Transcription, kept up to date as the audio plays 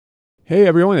Hey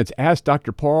everyone, it's Ask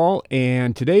Dr. Paul,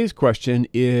 and today's question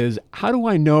is, how do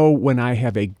I know when I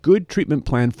have a good treatment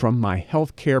plan from my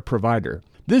healthcare provider?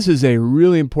 This is a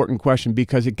really important question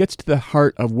because it gets to the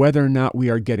heart of whether or not we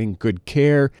are getting good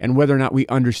care and whether or not we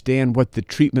understand what the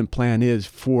treatment plan is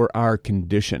for our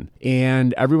condition.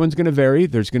 And everyone's going to vary.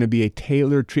 There's going to be a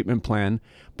tailored treatment plan,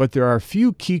 but there are a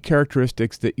few key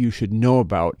characteristics that you should know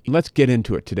about. Let's get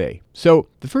into it today. So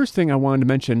the first thing I wanted to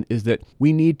mention is that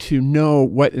we need to know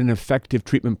what an effective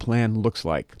treatment plan looks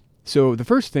like. So the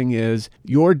first thing is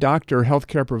your doctor or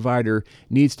healthcare provider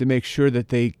needs to make sure that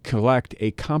they collect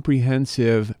a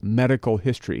comprehensive medical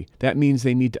history. That means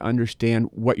they need to understand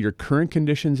what your current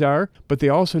conditions are, but they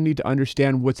also need to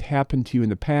understand what's happened to you in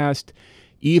the past,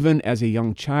 even as a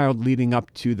young child leading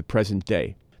up to the present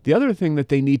day. The other thing that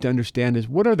they need to understand is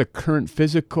what are the current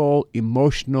physical,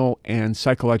 emotional, and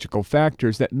psychological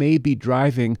factors that may be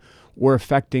driving or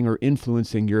affecting or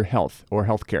influencing your health or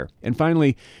healthcare. And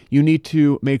finally, you need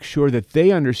to make sure that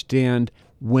they understand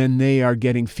when they are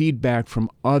getting feedback from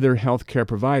other healthcare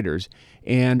providers.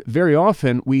 And very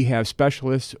often we have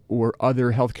specialists or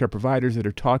other healthcare providers that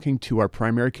are talking to our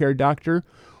primary care doctor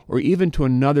or even to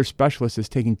another specialist that's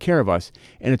taking care of us.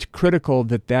 And it's critical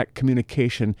that that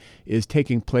communication is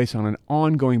taking place on an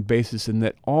ongoing basis and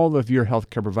that all of your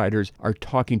healthcare providers are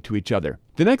talking to each other.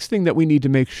 The next thing that we need to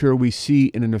make sure we see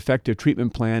in an effective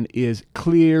treatment plan is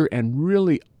clear and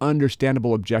really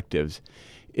understandable objectives.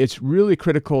 It's really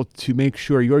critical to make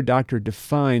sure your doctor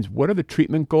defines what are the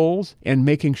treatment goals and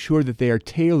making sure that they are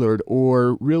tailored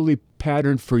or really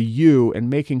patterned for you and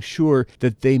making sure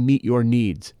that they meet your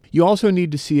needs. You also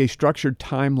need to see a structured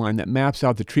timeline that maps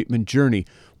out the treatment journey.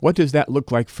 What does that look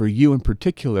like for you in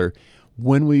particular?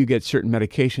 When will you get certain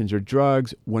medications or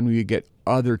drugs? When will you get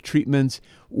other treatments?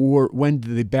 Or when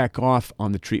do they back off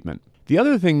on the treatment? The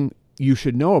other thing you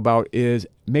should know about is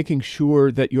making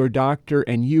sure that your doctor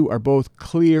and you are both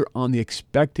clear on the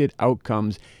expected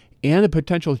outcomes and the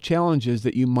potential challenges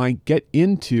that you might get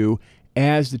into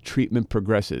as the treatment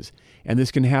progresses. And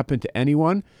this can happen to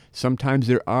anyone. Sometimes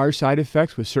there are side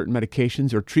effects with certain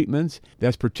medications or treatments.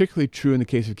 That's particularly true in the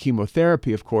case of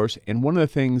chemotherapy, of course. And one of the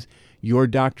things your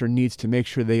doctor needs to make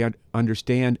sure they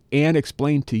understand and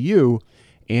explain to you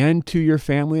and to your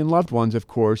family and loved ones, of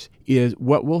course, is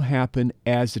what will happen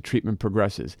as the treatment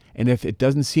progresses. And if it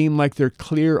doesn't seem like they're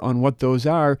clear on what those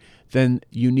are, then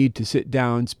you need to sit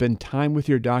down, spend time with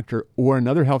your doctor or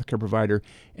another healthcare provider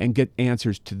and get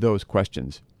answers to those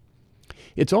questions.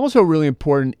 It's also really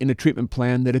important in a treatment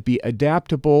plan that it be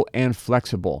adaptable and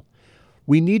flexible.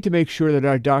 We need to make sure that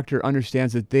our doctor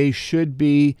understands that they should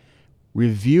be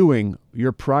reviewing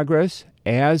your progress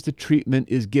as the treatment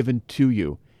is given to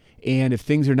you. And if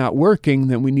things are not working,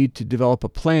 then we need to develop a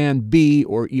plan B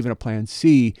or even a plan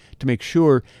C to make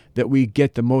sure that we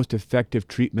get the most effective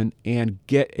treatment and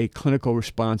get a clinical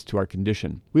response to our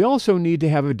condition. We also need to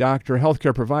have a doctor or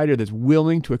healthcare provider that's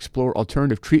willing to explore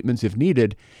alternative treatments if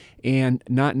needed and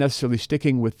not necessarily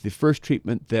sticking with the first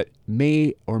treatment that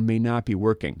may or may not be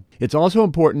working. It's also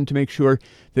important to make sure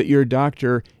that your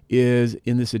doctor is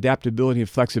in this adaptability and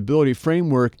flexibility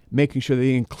framework, making sure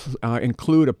they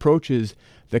include approaches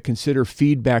that consider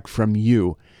feedback from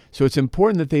you. So it's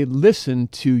important that they listen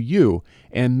to you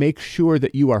and make sure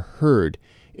that you are heard.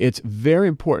 It's very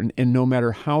important, and no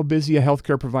matter how busy a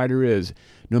healthcare provider is,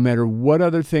 no matter what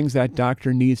other things that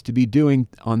doctor needs to be doing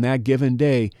on that given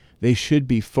day, they should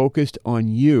be focused on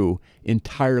you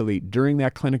entirely during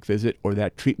that clinic visit or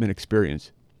that treatment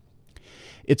experience.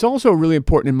 It's also really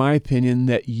important, in my opinion,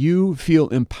 that you feel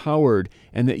empowered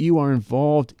and that you are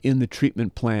involved in the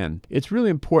treatment plan. It's really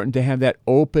important to have that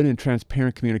open and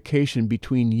transparent communication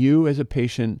between you as a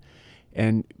patient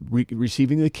and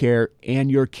receiving the care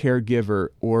and your caregiver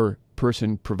or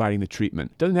person providing the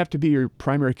treatment. It doesn't have to be your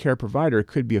primary care provider. It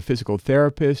could be a physical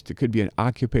therapist. It could be an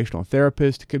occupational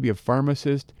therapist. It could be a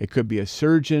pharmacist. It could be a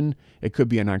surgeon. It could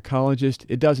be an oncologist.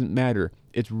 It doesn't matter.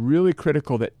 It's really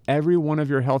critical that every one of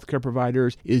your healthcare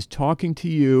providers is talking to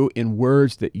you in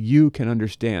words that you can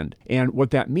understand. And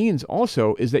what that means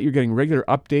also is that you're getting regular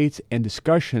updates and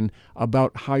discussion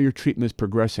about how your treatment is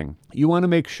progressing. You want to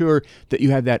make sure that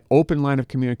you have that open line of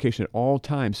communication at all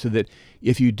times so that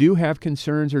if you do have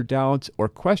concerns or doubts or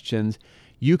questions,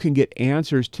 you can get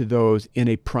answers to those in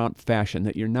a prompt fashion,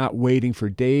 that you're not waiting for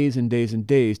days and days and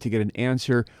days to get an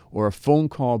answer or a phone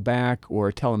call back or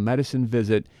a telemedicine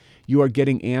visit. You are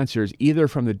getting answers either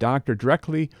from the doctor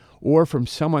directly or from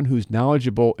someone who's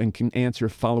knowledgeable and can answer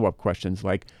follow-up questions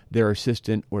like their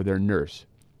assistant or their nurse.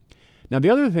 Now, the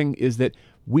other thing is that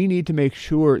we need to make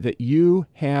sure that you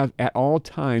have at all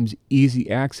times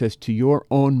easy access to your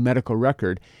own medical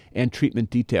record and treatment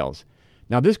details.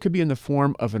 Now, this could be in the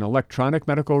form of an electronic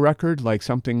medical record, like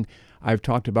something I've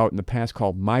talked about in the past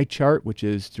called MyChart, which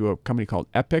is through a company called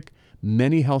Epic.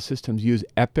 Many health systems use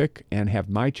Epic and have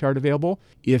MyChart available.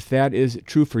 If that is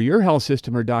true for your health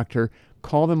system or doctor,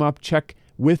 call them up, check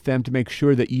with them to make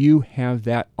sure that you have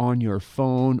that on your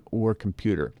phone or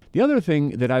computer. The other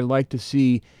thing that I like to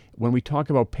see when we talk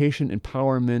about patient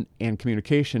empowerment and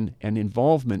communication and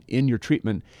involvement in your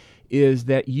treatment is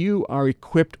that you are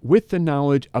equipped with the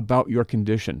knowledge about your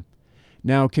condition.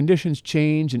 Now, conditions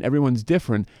change and everyone's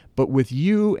different, but with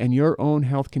you and your own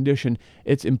health condition,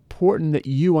 it's important that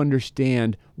you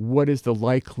understand what is the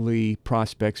likely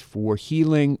prospects for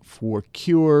healing, for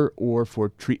cure, or for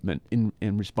treatment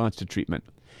in response to treatment.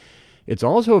 It's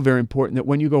also very important that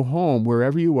when you go home,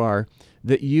 wherever you are,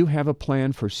 that you have a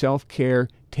plan for self-care,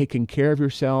 taking care of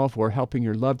yourself or helping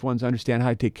your loved ones understand how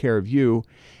to take care of you,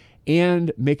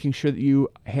 and making sure that you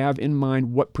have in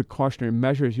mind what precautionary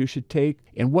measures you should take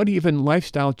and what even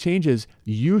lifestyle changes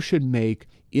you should make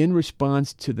in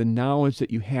response to the knowledge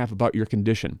that you have about your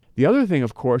condition. The other thing,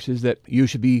 of course, is that you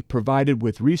should be provided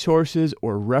with resources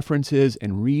or references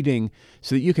and reading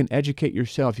so that you can educate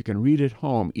yourself. You can read at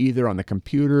home, either on the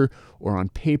computer or on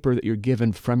paper that you're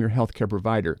given from your healthcare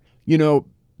provider. You know,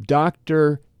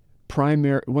 one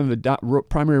of the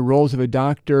primary roles of a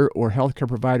doctor or healthcare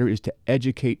provider is to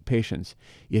educate patients.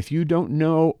 If you don't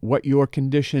know what your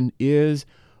condition is,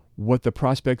 what the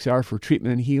prospects are for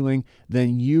treatment and healing,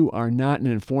 then you are not an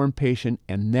informed patient,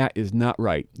 and that is not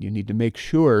right. You need to make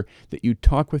sure that you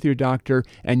talk with your doctor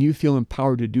and you feel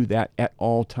empowered to do that at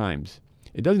all times.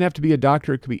 It doesn't have to be a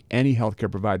doctor, it could be any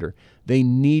healthcare provider. They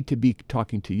need to be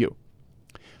talking to you.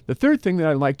 The third thing that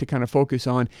I like to kind of focus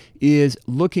on is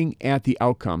looking at the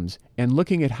outcomes and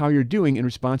looking at how you're doing in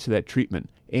response to that treatment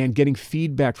and getting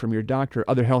feedback from your doctor or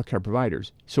other healthcare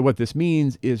providers. So what this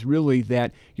means is really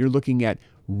that you're looking at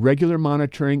regular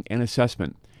monitoring and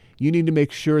assessment. You need to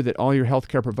make sure that all your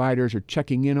healthcare providers are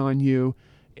checking in on you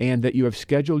and that you have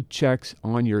scheduled checks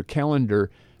on your calendar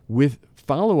with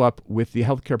follow-up with the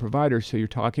healthcare provider. So you're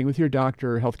talking with your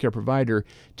doctor or healthcare provider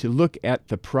to look at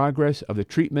the progress of the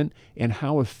treatment and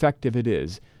how effective it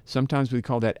is. Sometimes we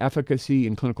call that efficacy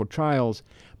in clinical trials,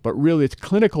 but really it's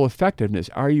clinical effectiveness.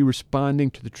 Are you responding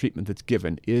to the treatment that's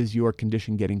given? Is your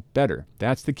condition getting better?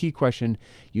 That's the key question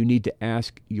you need to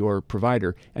ask your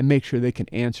provider and make sure they can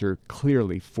answer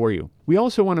clearly for you. We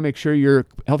also want to make sure your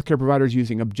healthcare provider is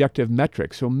using objective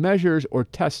metrics, so measures or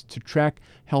tests to track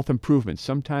health improvements.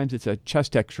 Sometimes it's a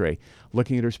chest x-ray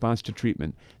looking at response to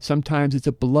treatment. Sometimes it's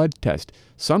a blood test.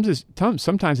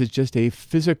 Sometimes it's just a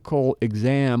physical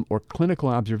exam or clinical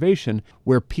observation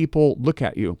where people look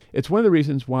at you. It's one of the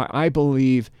reasons why I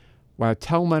believe while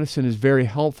telemedicine is very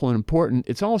helpful and important,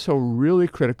 it's also really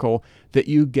critical that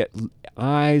you get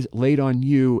eyes laid on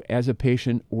you as a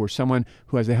patient or someone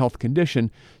who has a health condition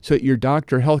so that your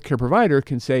doctor or healthcare provider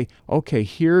can say, okay,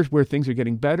 here's where things are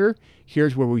getting better.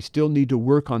 Here's where we still need to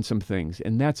work on some things.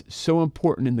 And that's so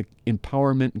important in the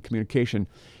empowerment and communication.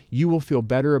 You will feel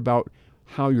better about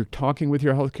how you're talking with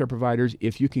your healthcare providers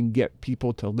if you can get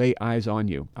people to lay eyes on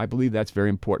you. I believe that's very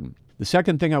important. The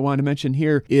second thing I want to mention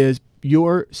here is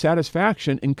your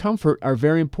satisfaction and comfort are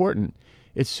very important.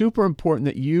 It's super important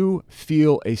that you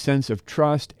feel a sense of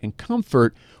trust and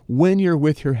comfort when you're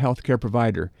with your healthcare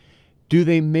provider. Do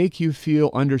they make you feel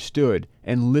understood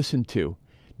and listened to?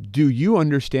 Do you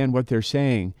understand what they're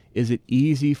saying? Is it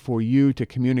easy for you to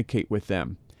communicate with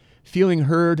them? Feeling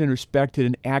heard and respected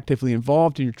and actively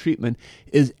involved in your treatment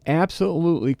is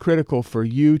absolutely critical for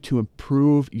you to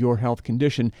improve your health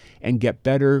condition and get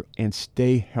better and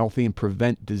stay healthy and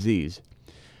prevent disease.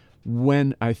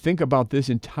 When I think about this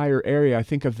entire area, I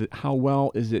think of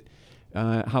how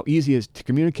easy it is to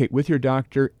communicate with your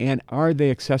doctor, and are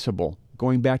they accessible?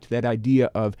 Going back to that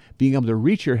idea of being able to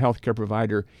reach your healthcare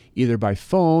provider either by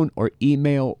phone or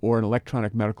email or an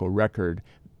electronic medical record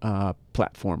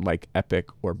platform like Epic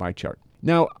or MyChart.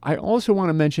 Now, I also want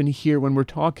to mention here, when we're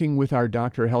talking with our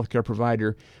doctor or healthcare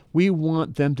provider, we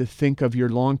want them to think of your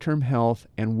long-term health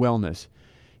and wellness.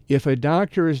 If a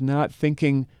doctor is not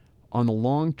thinking on the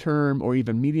long-term or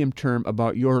even medium-term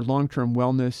about your long-term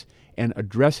wellness and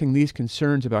addressing these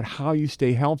concerns about how you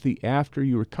stay healthy after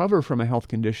you recover from a health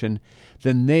condition,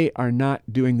 then they are not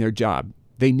doing their job.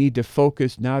 They need to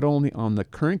focus not only on the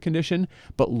current condition,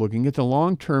 but looking at the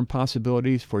long-term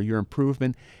possibilities for your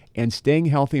improvement and staying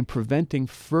healthy and preventing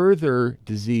further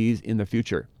disease in the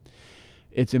future.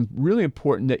 It's really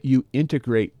important that you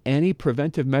integrate any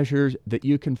preventive measures that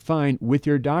you can find with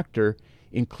your doctor,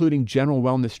 including general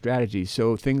wellness strategies.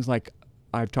 So things like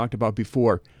I've talked about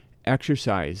before: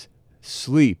 exercise,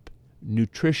 sleep,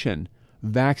 nutrition,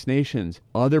 vaccinations,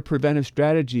 other preventive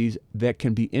strategies that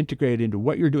can be integrated into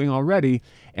what you're doing already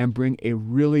and bring a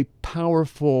really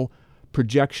powerful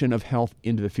projection of health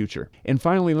into the future. And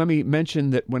finally, let me mention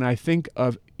that when I think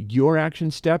of your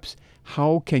action steps,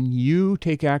 how can you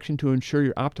take action to ensure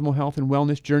your optimal health and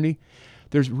wellness journey?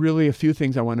 There's really a few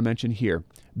things I want to mention here.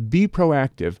 Be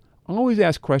proactive. Always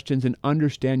ask questions and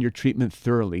understand your treatment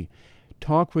thoroughly.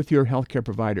 Talk with your healthcare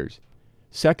providers.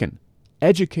 Second,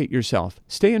 educate yourself.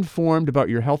 Stay informed about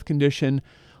your health condition.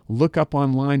 Look up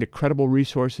online at credible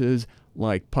resources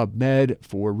like PubMed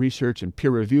for research and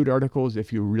peer-reviewed articles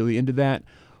if you're really into that.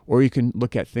 Or you can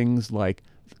look at things like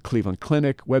Cleveland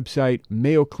Clinic website,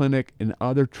 Mayo Clinic, and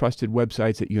other trusted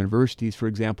websites at universities, for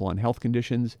example, on health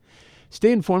conditions.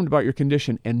 Stay informed about your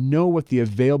condition and know what the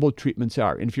available treatments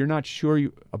are. And if you're not sure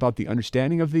about the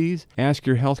understanding of these, ask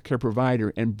your healthcare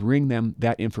provider and bring them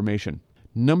that information.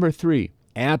 Number 3,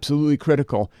 absolutely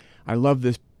critical. I love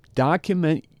this.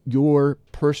 Document your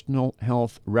personal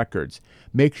health records.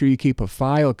 Make sure you keep a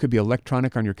file. It could be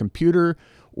electronic on your computer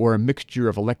or a mixture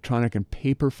of electronic and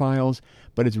paper files,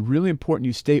 but it's really important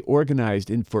you stay organized.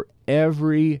 And for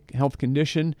every health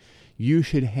condition, you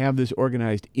should have this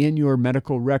organized in your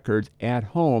medical records at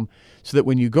home so that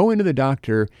when you go into the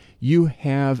doctor, you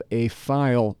have a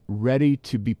file ready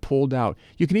to be pulled out.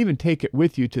 You can even take it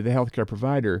with you to the healthcare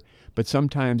provider, but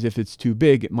sometimes if it's too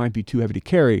big, it might be too heavy to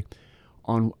carry.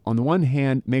 On the one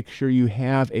hand, make sure you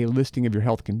have a listing of your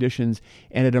health conditions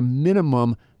and at a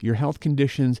minimum, your health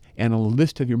conditions and a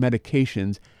list of your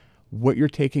medications, what you're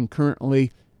taking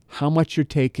currently, how much you're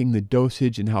taking, the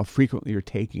dosage, and how frequently you're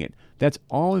taking it. That's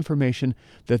all information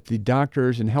that the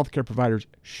doctors and healthcare providers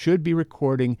should be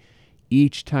recording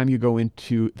each time you go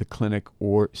into the clinic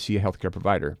or see a healthcare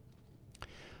provider.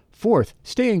 Fourth,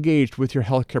 stay engaged with your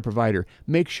healthcare provider.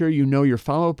 Make sure you know your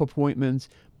follow-up appointments.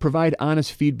 Provide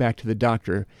honest feedback to the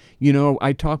doctor.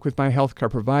 I talk with my healthcare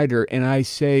provider and I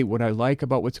say what I like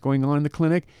about what's going on in the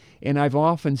clinic, and I've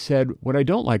often said what I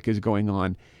don't like is going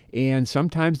on. And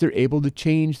sometimes they're able to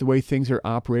change the way things are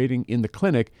operating in the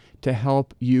clinic to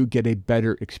help you get a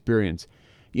better experience.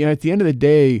 At the end of the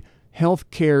day,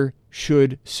 healthcare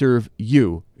should serve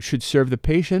you, should serve the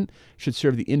patient, should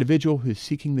serve the individual who's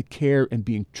seeking the care and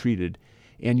being treated.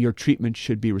 And your treatment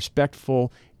should be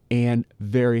respectful and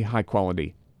very high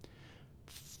quality.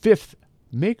 Fifth,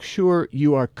 make sure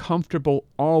you are comfortable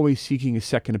always seeking a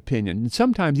second opinion, and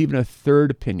sometimes even a third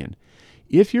opinion.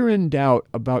 If you're in doubt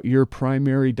about your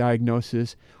primary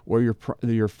diagnosis or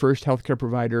your first healthcare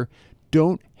provider,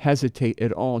 don't hesitate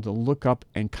at all to look up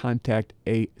and contact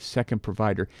a second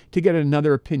provider to get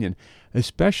another opinion,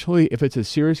 especially if it's a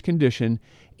serious condition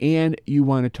and you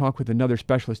want to talk with another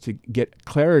specialist to get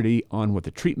clarity on what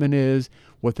the treatment is,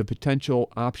 what the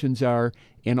potential options are,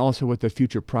 and also what the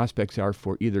future prospects are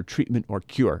for either treatment or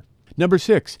cure. Number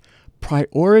 6,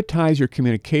 prioritize your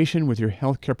communication with your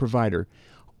healthcare provider.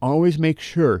 Always make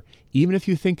sure, even if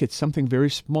you think it's something very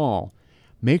small,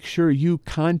 make sure you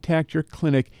contact your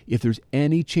clinic if there's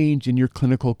any change in your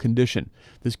clinical condition.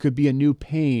 This could be a new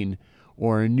pain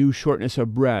or a new shortness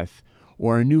of breath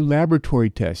or a new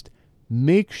laboratory test.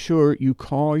 Make sure you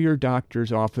call your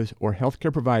doctor's office or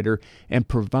healthcare provider and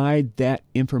provide that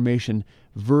information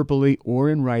verbally or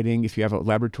in writing. If you have a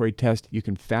laboratory test, you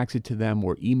can fax it to them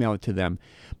or email it to them.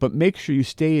 But make sure you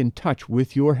stay in touch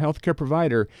with your healthcare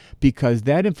provider because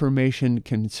that information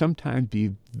can sometimes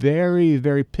be very,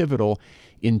 very pivotal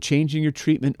in changing your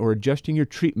treatment or adjusting your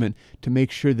treatment to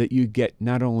make sure that you get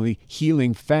not only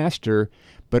healing faster,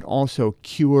 but also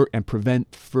cure and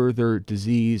prevent further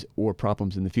disease or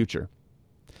problems in the future.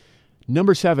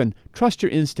 Number 7, trust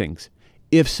your instincts.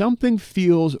 If something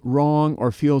feels wrong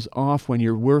or feels off when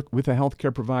you work with a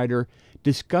healthcare provider,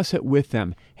 discuss it with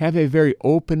them. Have a very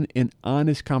open and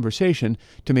honest conversation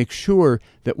to make sure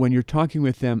that when you're talking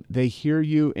with them, they hear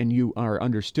you and you are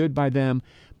understood by them,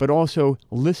 but also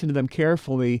listen to them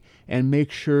carefully and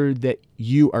make sure that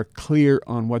you are clear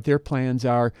on what their plans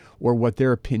are or what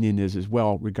their opinion is as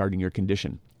well regarding your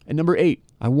condition. And number 8,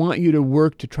 I want you to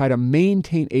work to try to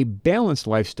maintain a balanced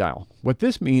lifestyle. What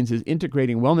this means is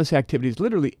integrating wellness activities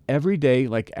literally every day,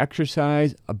 like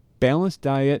exercise, a balanced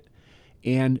diet,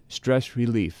 and stress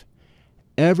relief.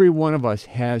 Every one of us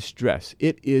has stress.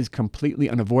 It is completely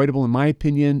unavoidable, in my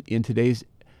opinion, in today's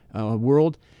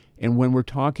world. And when we're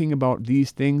talking about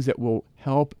these things that will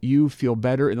help you feel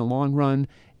better in the long run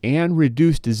and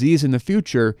reduce disease in the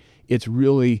future, it's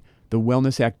really the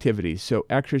wellness activities. So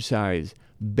exercise,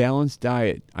 balanced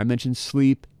diet, I mentioned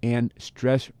sleep, and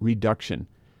stress reduction.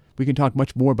 We can talk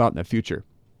much more about in the future.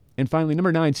 And finally,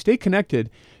 number 9, stay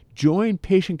connected Join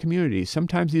patient communities.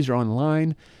 Sometimes these are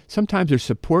online. Sometimes there's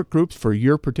support groups for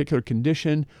your particular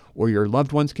condition or your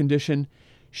loved one's condition.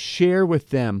 Share with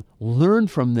them, learn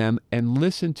from them, and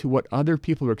listen to what other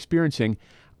people are experiencing.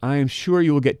 I am sure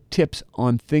you will get tips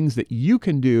on things that you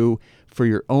can do for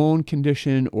your own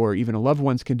condition or even a loved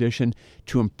one's condition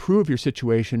to improve your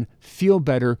situation, feel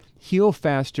better, heal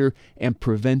faster, and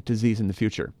prevent disease in the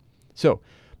future. So,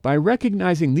 by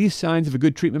recognizing these signs of a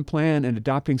good treatment plan and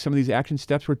adopting some of these action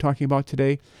steps we're talking about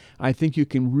today, I think you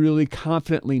can really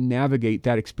confidently navigate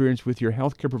that experience with your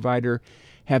healthcare provider,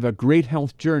 have a great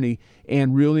health journey,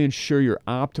 and really ensure your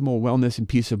optimal wellness and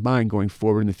peace of mind going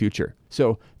forward in the future.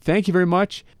 So, thank you very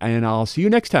much, and I'll see you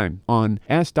next time on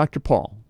Ask Dr. Paul.